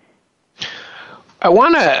 I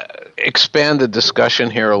want to expand the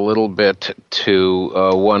discussion here a little bit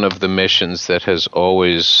to one of the missions that has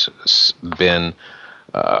always been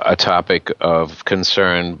a topic of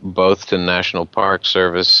concern, both to National Park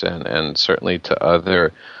Service and certainly to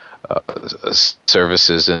other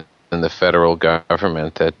services in the federal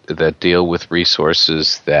government that deal with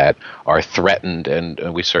resources that are threatened.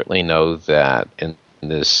 And we certainly know that in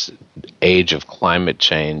this age of climate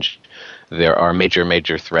change, there are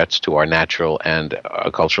major threats to our natural and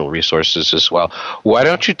cultural resources as well. Why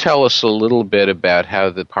don't you tell us a little bit about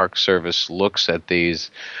how the Park Service looks at these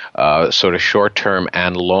sort of short-term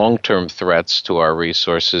and long-term threats to our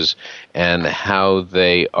resources and how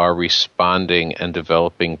they are responding and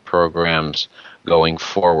developing programs going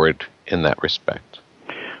forward in that respect?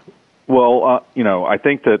 Well, I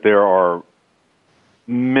think that there are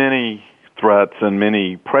many threats and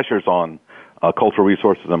many pressures on cultural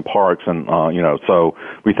resources and parks, and so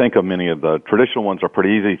we think of many of the traditional ones are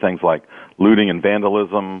pretty easy. Things like looting and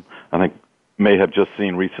vandalism. I think may have just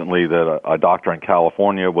seen recently that a doctor in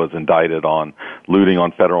California was indicted on looting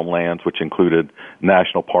on federal lands, which included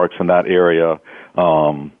national parks in that area.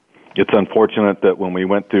 It's unfortunate that when we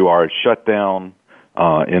went through our shutdown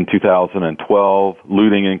in 2012,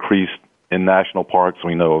 looting increased in national parks.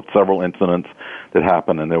 We know of several incidents that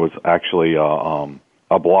happened, and there was actually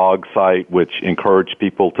a blog site which encouraged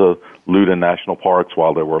people to loot in national parks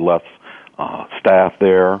while there were less staff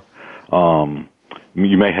there.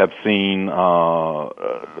 You may have seen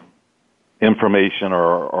information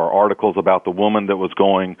or articles about the woman that was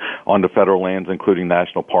going onto federal lands, including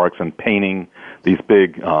national parks, and painting these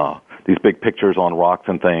big pictures on rocks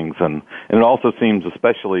and things. And it also seems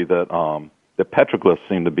especially that petroglyphs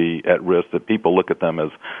seem to be at risk, that people look at them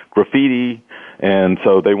as graffiti, and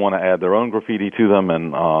so they want to add their own graffiti to them.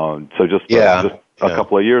 And so just a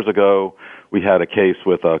couple of years ago, we had a case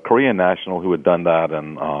with a Korean national who had done that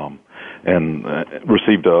and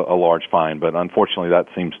received a large fine. But unfortunately, that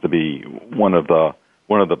seems to be one of the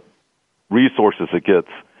resources that gets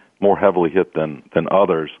more heavily hit than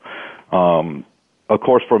others. of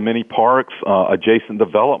course, for many parks, adjacent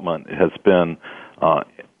development has been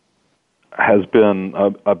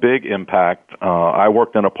a big impact. I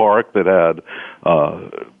worked in a park that had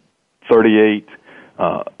 38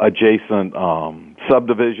 adjacent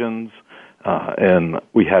subdivisions, and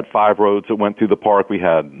we had 5 roads that went through the park. We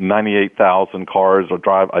had 98,000 cars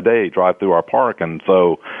drive through our park, and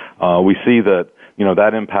so we see that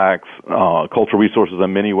that impacts cultural resources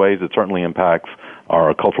in many ways. It certainly impacts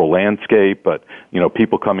our cultural landscape, but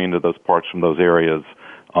people coming into those parks from those areas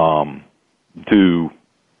do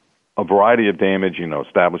a variety of damage.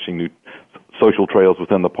 Establishing new social trails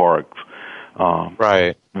within the parks.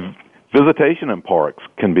 Right. Visitation in parks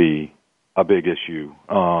can be a big issue.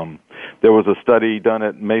 There was a study done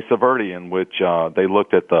at Mesa Verde in which they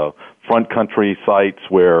looked at the front country sites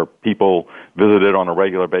where people visited on a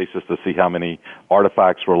regular basis to see how many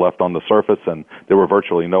artifacts were left on the surface, and there were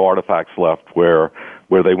virtually no artifacts left where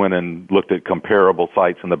they went and looked at comparable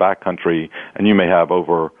sites in the backcountry, and you may have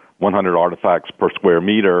over 100 artifacts per square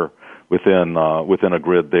meter within a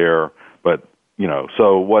grid there. But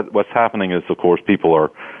so what's happening is, of course,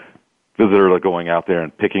 visitors are going out there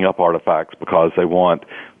and picking up artifacts because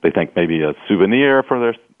they think maybe a souvenir for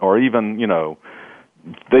their, or even,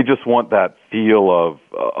 they just want that feel of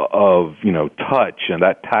touch and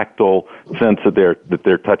that tactile sense that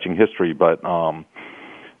they're touching history. But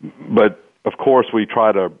of course we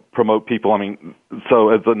try to promote people. I mean, so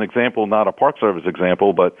as an example, not a Park Service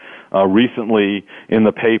example, but recently in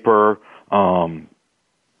the paper,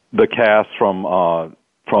 the cast from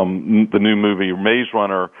the new movie Maze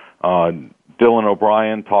Runner, Dylan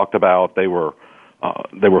O'Brien talked about they were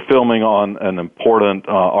filming on an important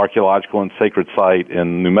archaeological and sacred site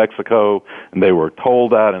in New Mexico, and they were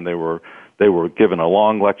told that, and they were given a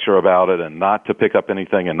long lecture about it, and not to pick up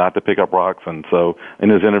anything, and not to pick up rocks. And so, in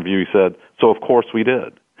his interview, he said, "So of course we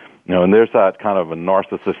did." And there's that kind of a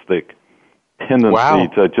narcissistic tendency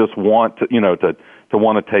to just want to, to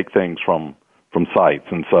want to take things from sites.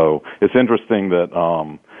 And so, it's interesting that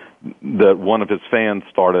that one of his fans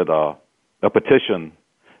started a petition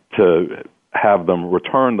to have them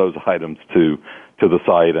return those items to the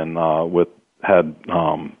site, and had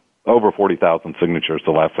over 40,000 signatures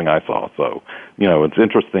the last thing I saw. So, it's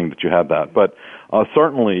interesting that you had that. But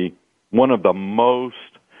certainly one of the most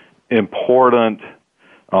important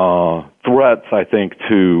threats, I think,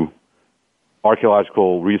 to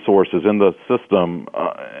archaeological resources in the system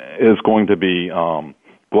is going to be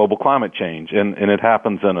global climate change, and it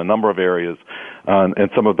happens in a number of areas,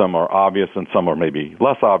 and some of them are obvious and some are maybe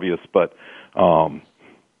less obvious, but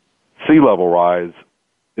sea level rise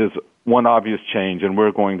is one obvious change, and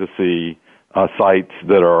we're going to see sites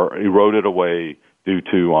that are eroded away due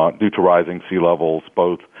to rising sea levels,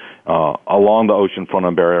 both along the oceanfront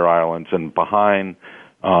and barrier islands, and behind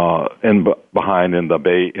in the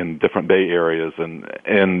bay, in different bay areas,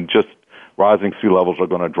 and just rising sea levels are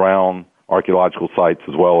going to drown archaeological sites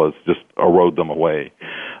as well as just erode them away.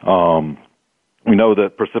 We know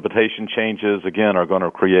that precipitation changes, again, are going to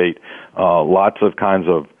create lots of kinds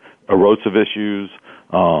of erosive issues,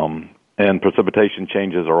 and precipitation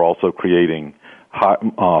changes are also creating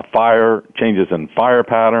fire changes in fire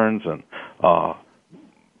patterns, and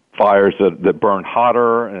fires that burn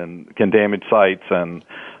hotter and can damage sites, and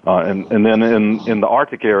then in the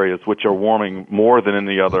Arctic areas, which are warming more than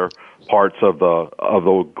any other parts of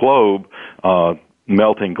the globe,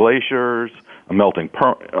 melting glaciers,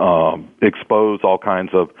 expose all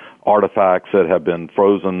kinds of artifacts that have been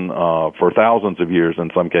frozen for thousands of years in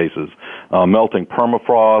some cases. Melting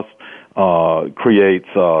permafrost creates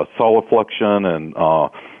solifluction,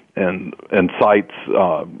 and sites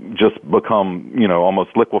just become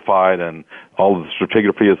almost liquefied, and all of the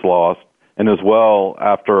stratigraphy is lost. And as well,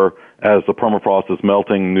 as the permafrost is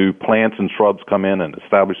melting, new plants and shrubs come in and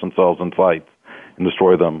establish themselves in sites and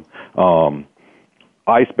destroy them.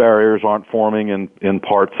 Ice barriers aren't forming in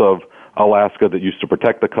parts of Alaska that used to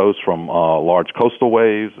protect the coast from large coastal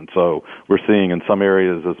waves, and so we're seeing in some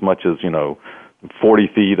areas as much as 40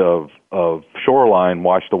 feet of shoreline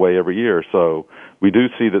washed away every year. So we do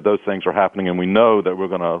see that those things are happening, and we know that we're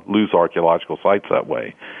going to lose archaeological sites that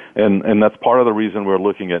way. And that's part of the reason we're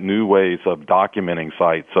looking at new ways of documenting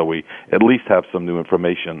sites, so we at least have some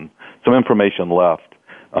information left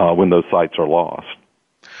when those sites are lost.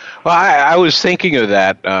 Well, I was thinking of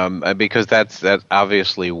that because that's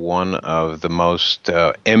obviously one of the most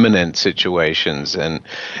imminent situations, and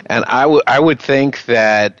I would think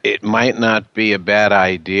that it might not be a bad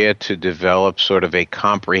idea to develop sort of a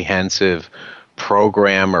comprehensive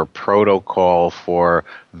program or protocol for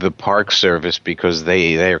the Park Service, because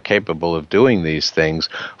they are capable of doing these things,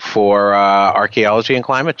 for archaeology and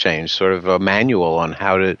climate change, sort of a manual on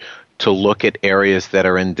how to look at areas that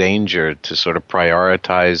are endangered, to sort of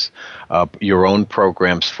prioritize your own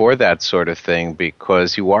programs for that sort of thing,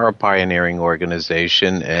 because you are a pioneering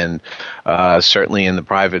organization, and certainly in the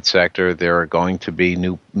private sector there are going to be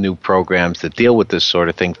new programs that deal with this sort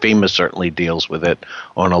of thing. FEMA certainly deals with it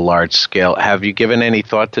on a large scale. Have you given any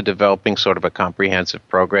thought to developing sort of a comprehensive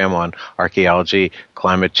program on archaeology,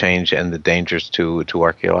 climate change, and the dangers to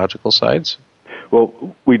archaeological sites? Well,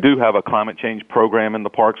 we do have a climate change program in the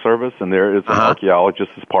Park Service, and there is an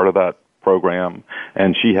archaeologist as part of that program,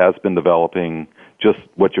 and she has been developing just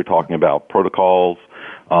what you're talking about, protocols,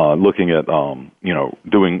 looking at,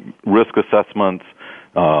 doing risk assessments,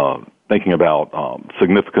 thinking about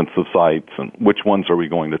significance of sites and which ones are we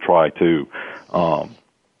going to try to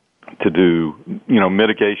do,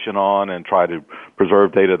 mitigation on and try to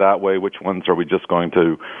preserve data that way. Which ones are we just going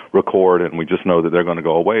to record and we just know that they're going to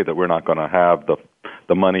go away, that we're not going to have the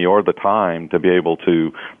money or the time to be able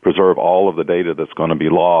to preserve all of the data that's going to be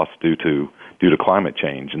lost due to climate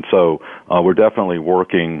change. And so we're definitely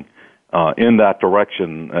working in that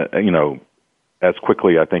direction, as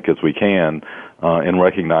quickly, I think, as we can, in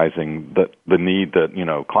recognizing that the need that,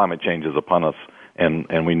 climate change is upon us,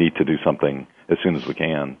 and we need to do something as soon as we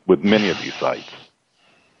can with many of these sites.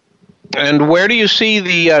 And where do you see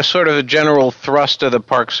the sort of the general thrust of the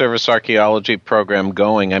Park Service archaeology program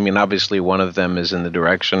going? I mean, obviously one of them is in the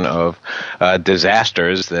direction of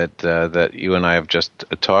disasters that you and I have just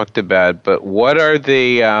talked about. But what are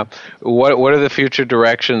the what are the future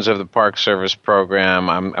directions of the Park Service program?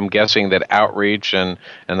 I'm guessing that outreach and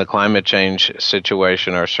the climate change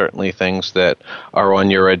situation are certainly things that are on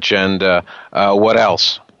your agenda. What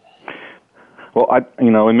else? Well,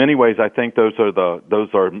 in many ways, I think those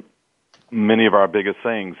are many of our biggest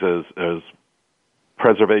things is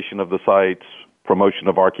preservation of the sites, promotion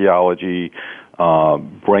of archaeology,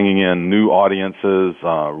 bringing in new audiences,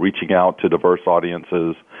 reaching out to diverse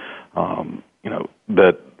audiences.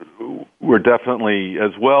 That we're definitely,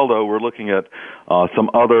 as well, though, we're looking at some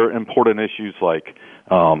other important issues like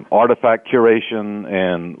artifact curation,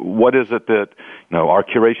 and what is it that, our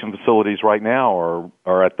curation facilities right now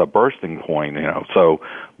are at the bursting point, so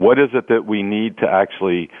what is it that we need to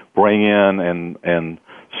actually bring in and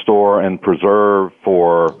store and preserve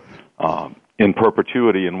for in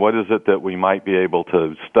perpetuity, and what is it that we might be able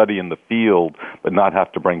to study in the field but not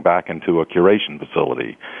have to bring back into a curation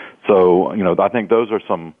facility. So, I think those are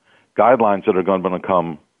some guidelines that are going to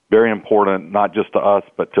become very important, not just to us,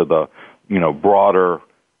 but to the, broader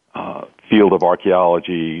field of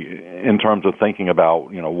archaeology in terms of thinking about,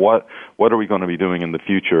 what are we going to be doing in the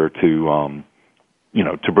future to,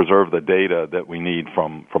 to preserve the data that we need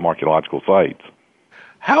from archaeological sites.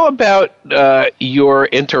 How about your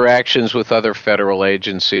interactions with other federal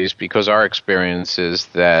agencies? Because our experience is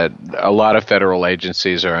that a lot of federal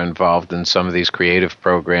agencies are involved in some of these creative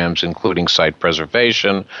programs, including site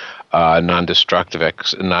preservation, non-destructive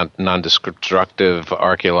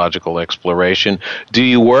archaeological exploration. Do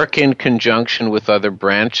you work in conjunction with other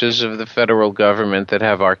branches of the federal government that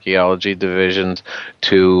have archaeology divisions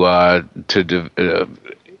to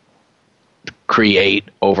create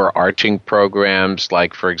overarching programs?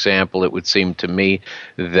 Like, for example, it would seem to me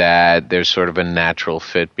that there's sort of a natural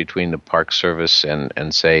fit between the Park Service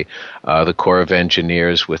and say, the Corps of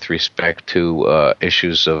Engineers with respect to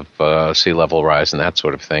issues of sea level rise and that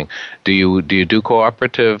sort of thing. Do you do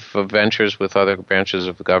cooperative ventures with other branches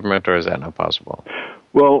of the government, or is that not possible?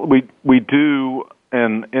 Well, we do.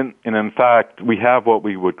 And in fact, we have what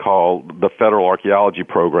we would call the Federal Archaeology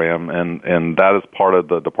Program, and that is part of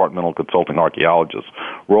the Departmental Consulting Archaeologist's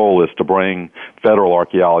role, is to bring federal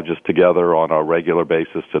archaeologists together on a regular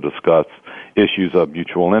basis to discuss issues of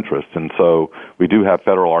mutual interest. And so we do have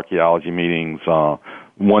federal archaeology meetings at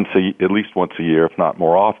least once a year, if not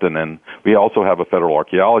more often. And we also have a federal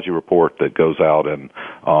archaeology report that goes out and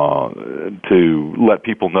to let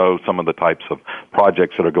people know some of the types of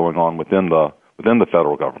projects that are going on within the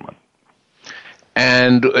federal government.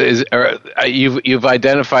 And you've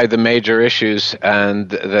identified the major issues, and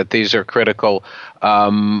that these are critical.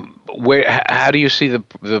 How do you see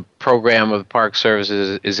the program of the Park Service?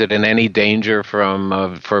 Is it in any danger from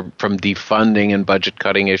defunding and budget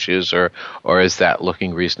cutting issues, or is that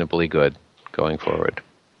looking reasonably good going forward?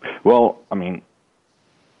 Well, I mean,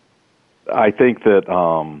 I think that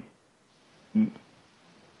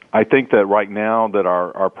right now that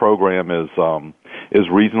our program is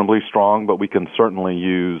reasonably strong, but we can certainly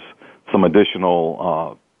use some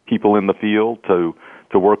additional people in the field to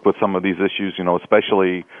work with some of these issues,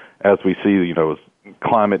 especially as we see, as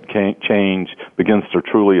climate change begins to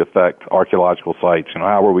truly affect archaeological sites.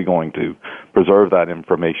 How are we going to preserve that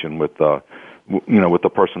information with the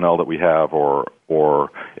personnel that we have,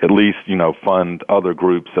 or at least, fund other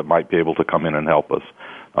groups that might be able to come in and help us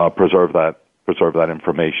preserve that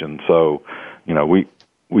information. So,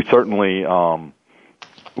 we certainly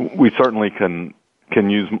can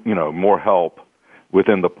use more help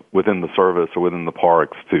within the service or within the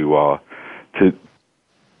parks to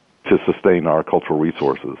sustain our cultural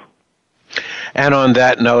resources. And on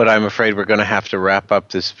that note, I'm afraid we're going to have to wrap up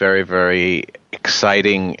this very, very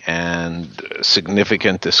exciting and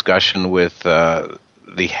significant discussion with the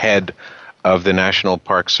head of the National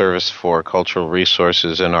Park Service for Cultural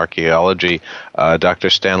Resources and Archaeology, Dr.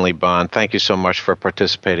 Stanley Bond. Thank you so much for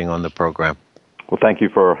participating on the program. Well, thank you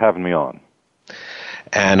for having me on.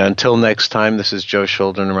 And until next time, this is Joe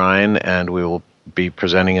Schulden-Ryan, and we will be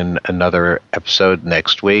presenting in another episode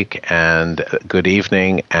next week. And good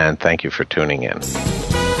evening, and thank you for tuning in.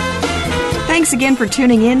 Thanks again for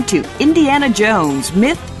tuning in to Indiana Jones,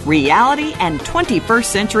 Myth, Reality, and 21st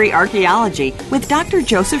Century Archaeology with Dr.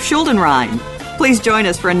 Joseph Schulden-Ryan. Please join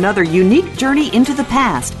us for another unique journey into the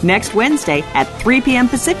past next Wednesday at 3 p.m.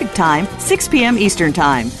 Pacific Time, 6 p.m. Eastern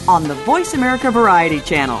Time on the Voice America Variety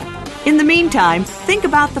Channel. In the meantime, think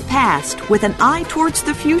about the past with an eye towards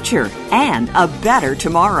the future and a better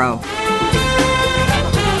tomorrow.